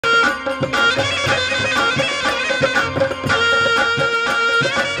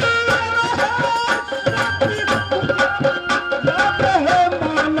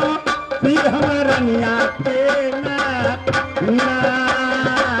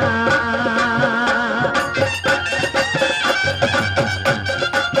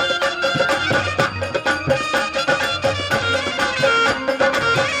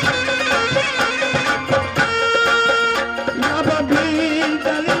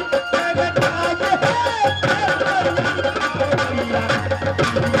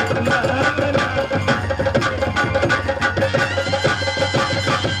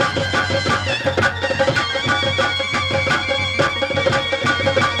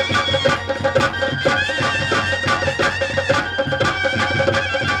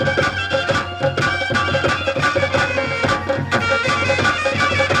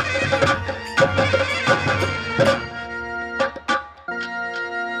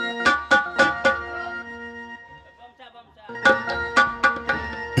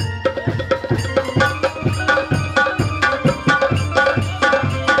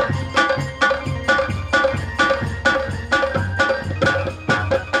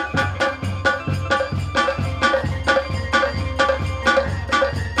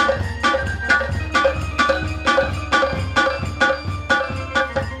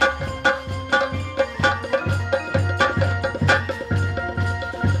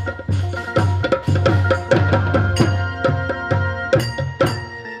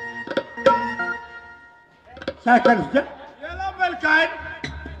क्या कर दिया?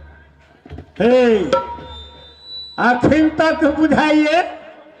 अखन तक बुझाइए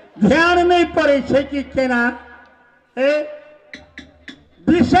ध्यान नहीं पड़े छे कि केना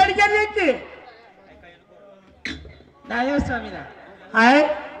बिसर गेलिए कि आए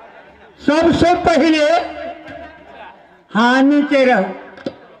सबसे पहले हानि के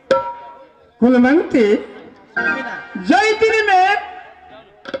रहो कुलवंती जय दिन में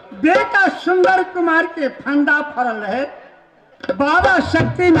बेटा सुंदर कुमार के फंदा फरल है बाबा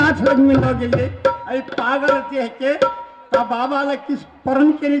शक्तिनाथ लग में लग गए पागल देह के तो बाबा लग किस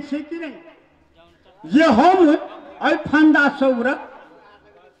परण के नहीं कि नहीं ये हम फंदा सौर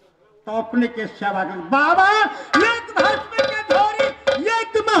तो अपने के सेवा कर बाबा एक भस्म के धोरी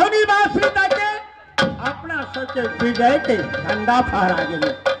एक मोहनी बांसुरी ताके अपना सबके विजय के झंडा फहरा गए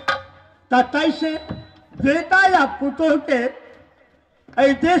तो तैसे बेटा या पुतोह के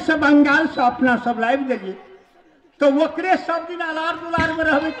देश बंगाल से अपना सब लाइव दिलिए तो वकरे सब दिन अलार दुलार में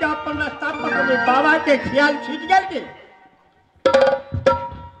रहे क्या अपन रास्ता पकड़े बाबा के ख्याल छीट गए के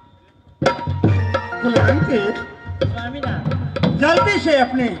जल्दी से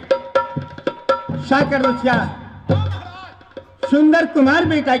अपने साकर रुचिया सुंदर कुमार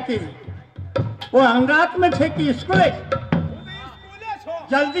बेटा के वो अंगात में थे कि स्कूल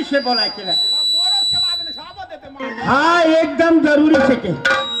जल्दी से बोला के लिए हाँ एकदम जरूरी से के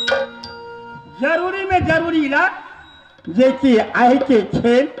जरूरी में जरूरी ला जे कि आए के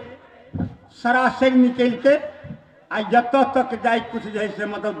खेल सरासर निकल के आ जब तक जाए कुछ जैसे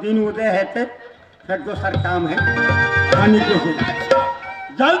मतलब दिन उदय है थे फिर दूसर काम है पानी के से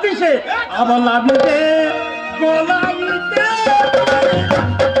जल्दी से अब लाभ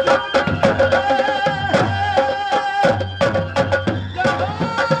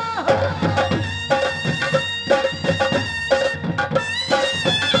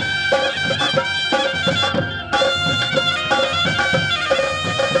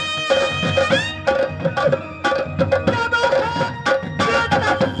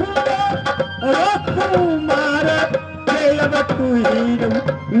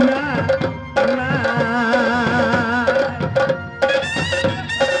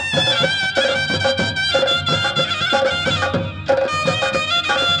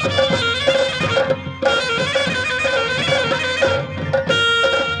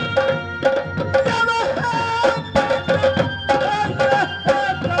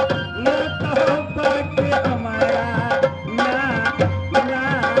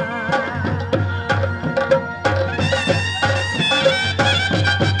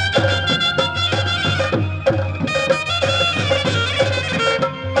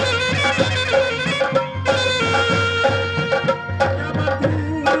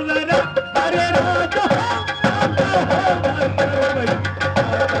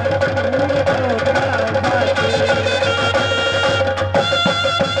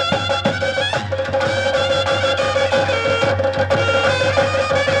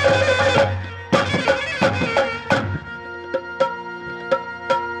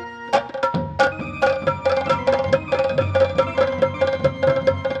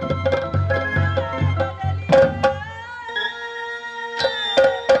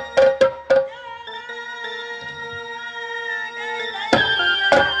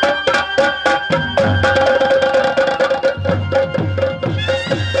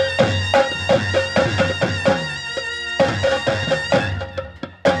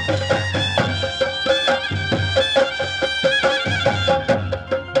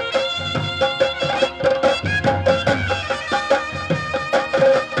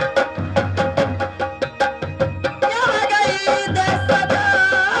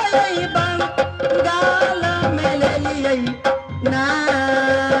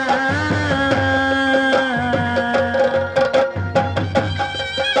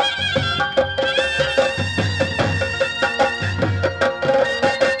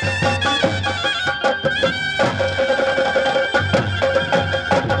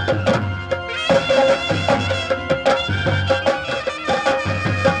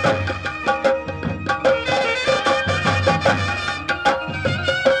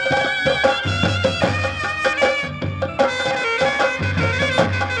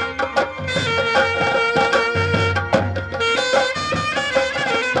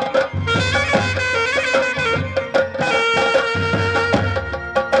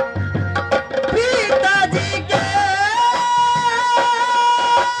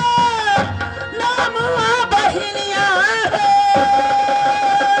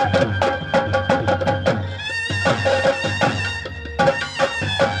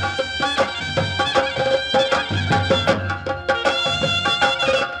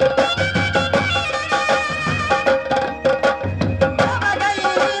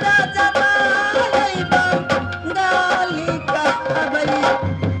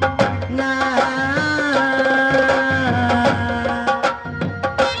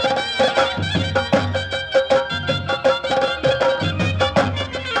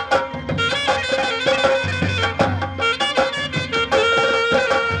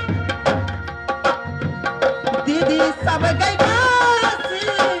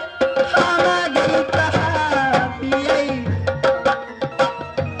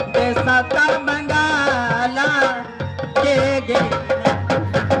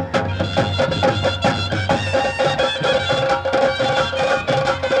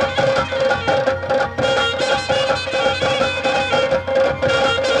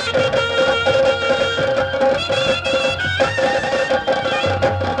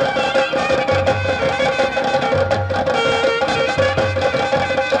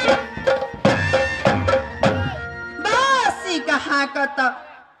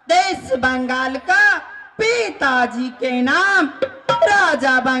पिताजी के नाम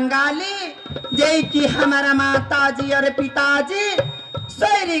राजा बंगाली, जय की हमारा माताजी और पिताजी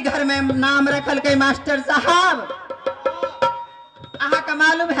शहरी घर में नाम रखल के मास्टर साहब। आहा का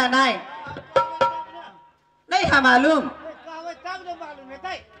मालूम है नहीं है मालूम?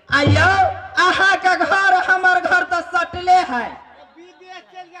 आयो आहा का घर हमार घर तो सटले है।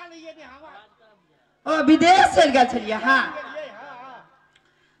 ओ विदेश चल गया छलिए। हाँ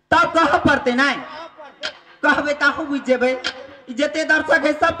तब कह पड़ते नहीं कहबे ताहू बुझ जेबे, जते दर्शक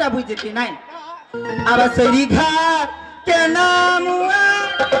है सबटा बुझ जेते नहीं। अब शहरी घर के नाम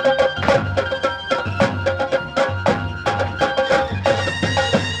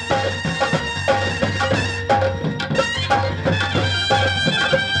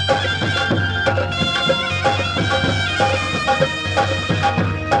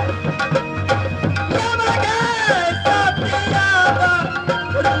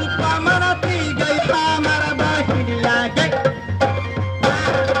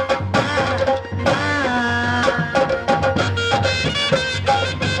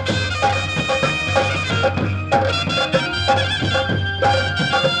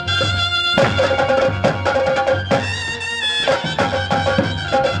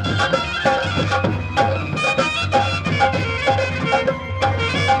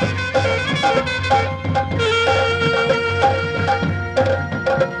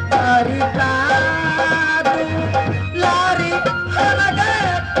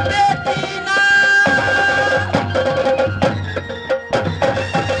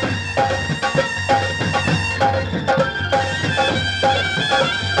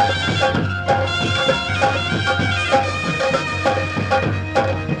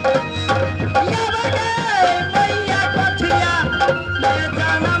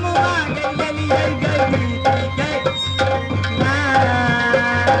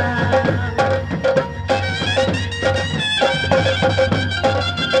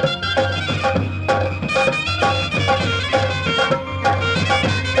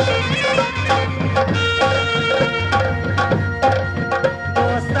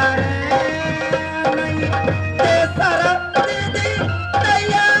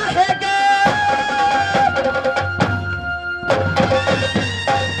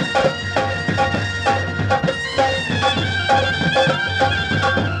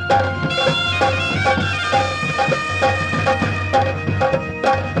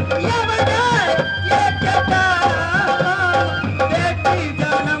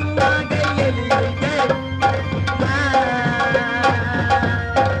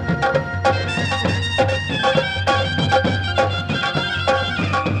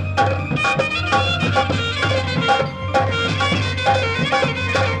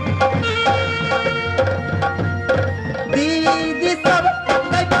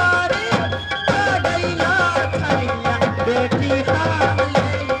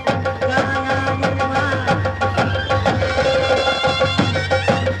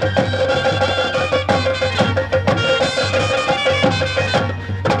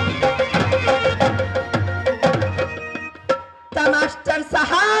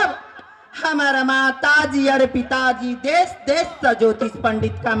हमारा माताजी और पिताजी देश देश से ज्योतिष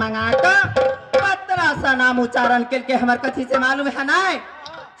पंडित का मंगाकर पत्रा सा नाम उच्चारण करके हमार कथी से मालूम है ना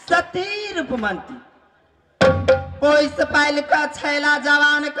सती रूपमंती कोई से पहले का छैला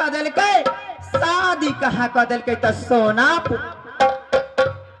जवान कर दिल के शादी कहाँ कर दिल के तो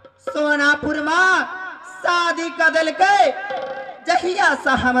सोनापुर में शादी कर दिल के जहिया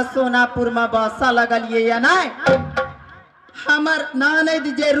से हम सोनापुर में बसा लगलिए या नहीं हमर ननद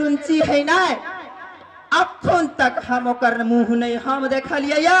जे रुंची है ना अखन तक हम ओकर मुंह नहीं हम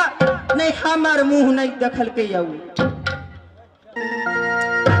देखलिए या नहीं हमर मुंह नहीं देखल के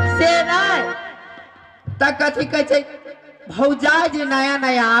से नहीं तक कथी कहे भौजा जे नया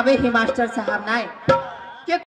नया आवे ही मास्टर साहब नहीं